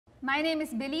My name is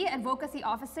Billie, Advocacy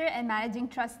Officer and Managing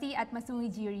Trustee at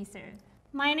Masungi Georeserve.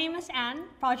 My name is Anne,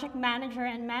 Project Manager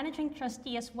and Managing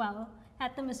Trustee as well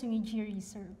at the Masungi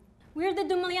Georeserve. We're the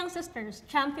Dumaliang sisters,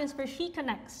 champions for She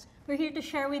Connects. We're here to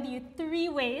share with you 3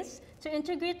 ways to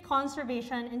integrate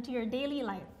conservation into your daily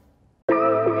life.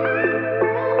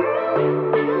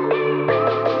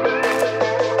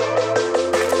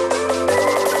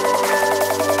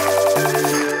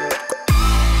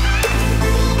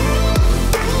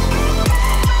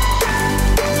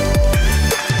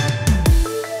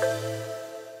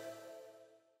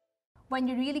 When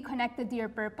you're really connected to your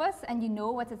purpose and you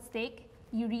know what's at stake,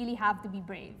 you really have to be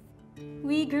brave.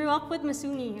 We grew up with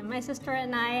Masungi. My sister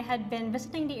and I had been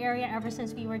visiting the area ever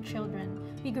since we were children.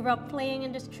 We grew up playing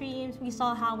in the streams. We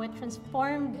saw how it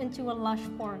transformed into a lush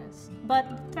forest. But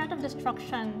the threat of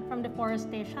destruction from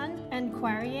deforestation and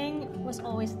quarrying was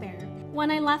always there. When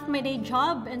I left my day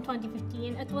job in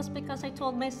 2015, it was because I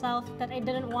told myself that I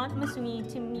didn't want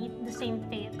Masungi to meet the same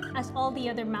fate as all the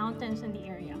other mountains in the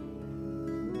area.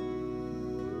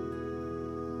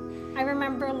 I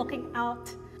remember looking out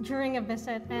during a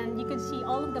visit and you could see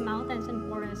all of the mountains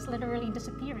and forests literally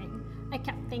disappearing. I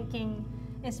kept thinking,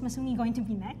 is Masungi going to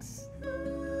be next?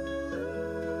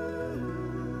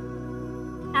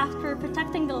 After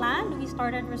protecting the land, we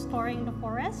started restoring the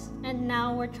forest, and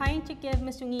now we're trying to give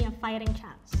Masungi a fighting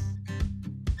chance.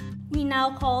 We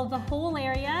now call the whole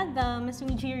area the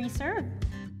Masungi Georeserve.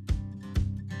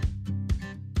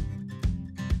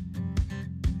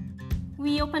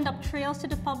 We opened up trails to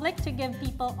the public to give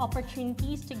people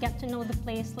opportunities to get to know the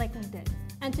place like we did.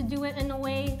 And to do it in a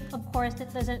way, of course,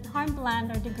 that doesn't harm the land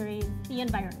or degrade the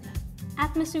environment.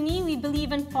 At Masungi, we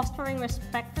believe in fostering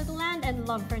respect for the land and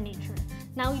love for nature.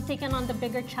 Now we've taken on the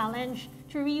bigger challenge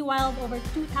to rewild over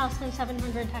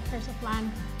 2,700 hectares of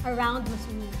land around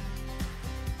Masungi.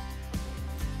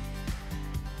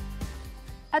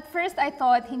 At first, I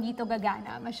thought hindi to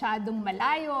gagana, masyadong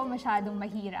malayo, masyadong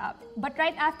mahirap. But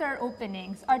right after our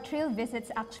openings, our trail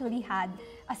visits actually had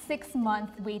a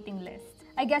 6-month waiting list.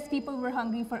 I guess people were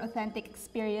hungry for authentic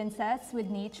experiences with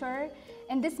nature,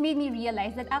 and this made me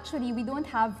realize that actually we don't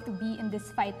have to be in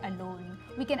this fight alone.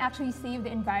 We can actually save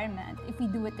the environment if we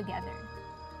do it together.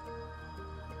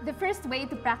 The first way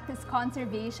to practice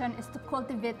conservation is to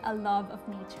cultivate a love of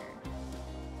nature.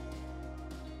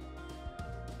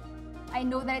 I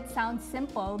know that it sounds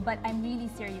simple, but I'm really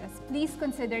serious. Please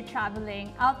consider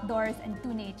traveling outdoors and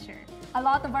to nature. A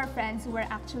lot of our friends who are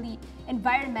actually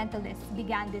environmentalists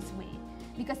began this way,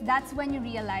 because that's when you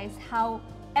realize how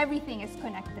everything is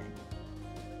connected.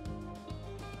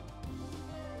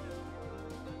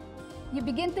 You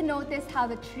begin to notice how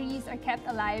the trees are kept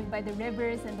alive by the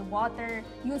rivers and the water.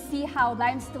 You'll see how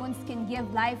limestones can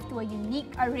give life to a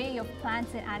unique array of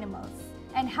plants and animals,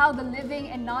 and how the living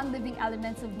and non-living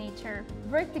elements of nature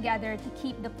work together to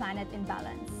keep the planet in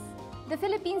balance. The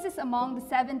Philippines is among the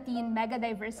 17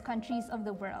 mega-diverse countries of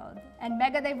the world, and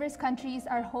mega-diverse countries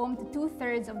are home to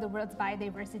 2/3 of the world's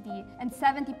biodiversity and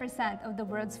 70% of the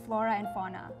world's flora and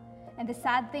fauna. And the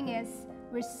sad thing is,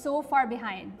 we're so far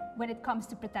behind when it comes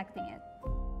to protecting it.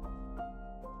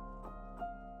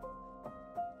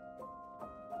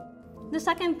 The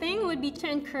second thing would be to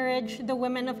encourage the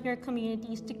women of your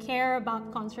communities to care about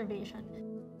conservation.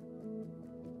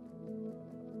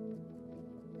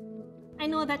 I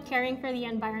know that caring for the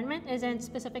environment isn't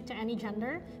specific to any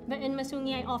gender, but in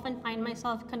Masungi, I often find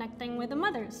myself connecting with the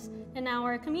mothers in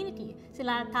our community.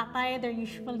 Sila tatay, they're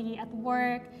usually at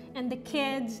work, and the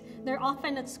kids, they're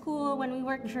often at school when we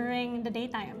work during the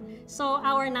daytime. So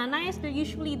our nanays, they're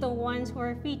usually the ones who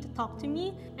are free to talk to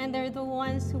me, and they're the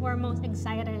ones who are most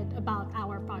excited about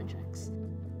our projects.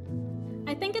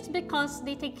 I think it's because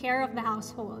they take care of the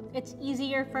household. It's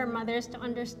easier for mothers to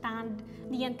understand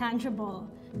the intangible,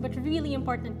 but really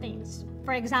important things.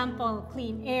 For example,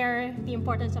 clean air, the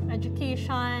importance of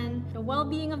education, the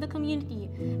well-being of the community,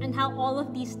 and how all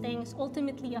of these things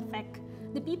ultimately affect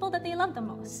the people that they love the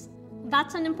most.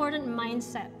 That's an important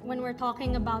mindset when we're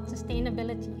talking about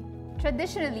sustainability.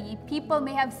 Traditionally, people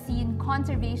may have seen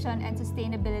conservation and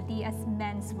sustainability as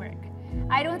men's work.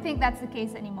 I don't think that's the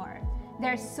case anymore.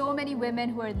 There are so many women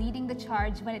who are leading the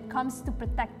charge when it comes to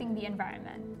protecting the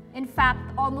environment. In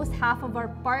fact, almost half of our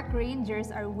park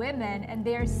rangers are women, and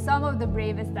they are some of the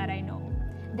bravest that I know.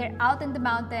 They're out in the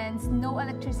mountains, no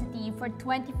electricity, for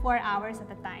 24 hours at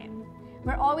a time.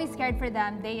 We're always scared for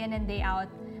them day in and day out,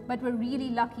 but we're really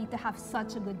lucky to have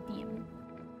such a good team.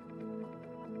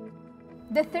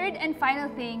 The third and final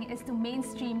thing is to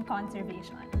mainstream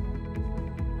conservation.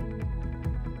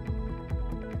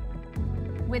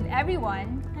 With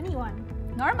everyone, Anyone.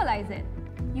 normalize it.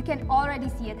 You can already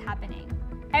see it happening.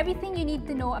 Everything you need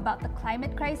to know about the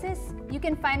climate crisis, you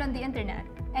can find on the internet.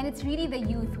 And it's really the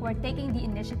youth who are taking the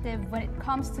initiative when it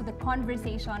comes to the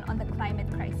conversation on the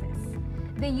climate crisis.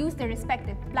 They use their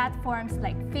respective platforms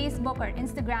like Facebook or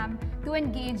Instagram to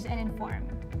engage and inform.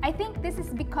 I think this is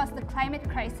because the climate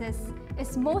crisis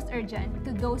is most urgent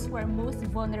to those who are most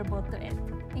vulnerable to it,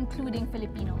 including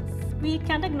Filipinos. We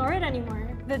can't ignore it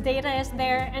anymore. The data is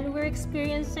there and we're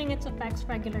experiencing its effects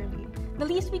regularly. The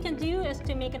least we can do is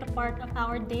to make it a part of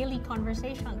our daily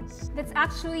conversations. That's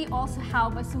actually also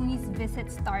how Masungi's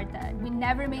visit started. We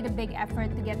never made a big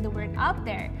effort to get the word out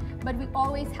there, but we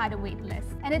always had a wait list.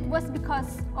 And it was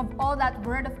because of all that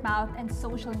word of mouth and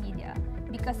social media,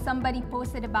 because somebody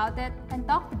posted about it and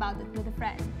talked about it with a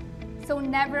friend. So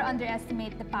never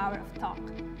underestimate the power of talk.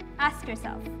 Ask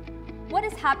yourself, what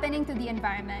is happening to the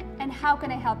environment and how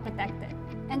can I help protect it?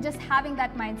 And just having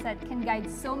that mindset can guide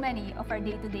so many of our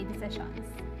day-to-day decisions.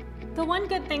 The one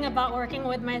good thing about working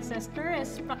with my sister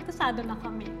is praktisado na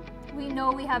kami. We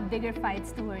know we have bigger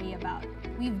fights to worry about.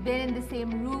 We've been in the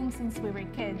same room since we were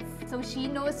kids. So she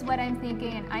knows what I'm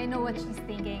thinking and I know what she's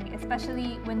thinking,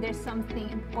 especially when there's something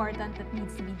important that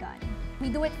needs to be done. We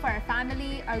do it for our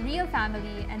family, our real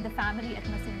family, and the family at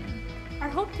Masungi. Our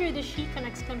hope through the She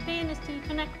Connects campaign is to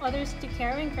connect others to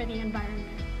caring for the environment.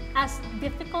 As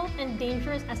difficult and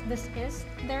dangerous as this is,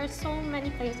 there are so many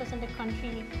places in the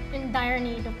country in dire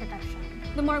need of protection.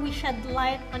 The more we shed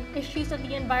light on issues of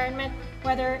the environment,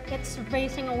 whether it's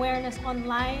raising awareness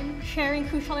online, sharing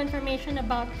crucial information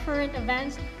about current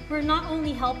events, we're not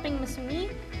only helping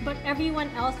Masungi, but everyone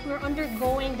else who are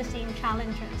undergoing the same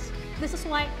challenges. This is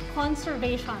why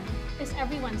conservation is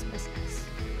everyone's business.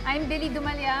 I'm Billie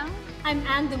Dumaliang. I'm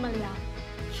Ann Dumaliang.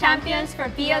 Champions for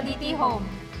PLDT Home.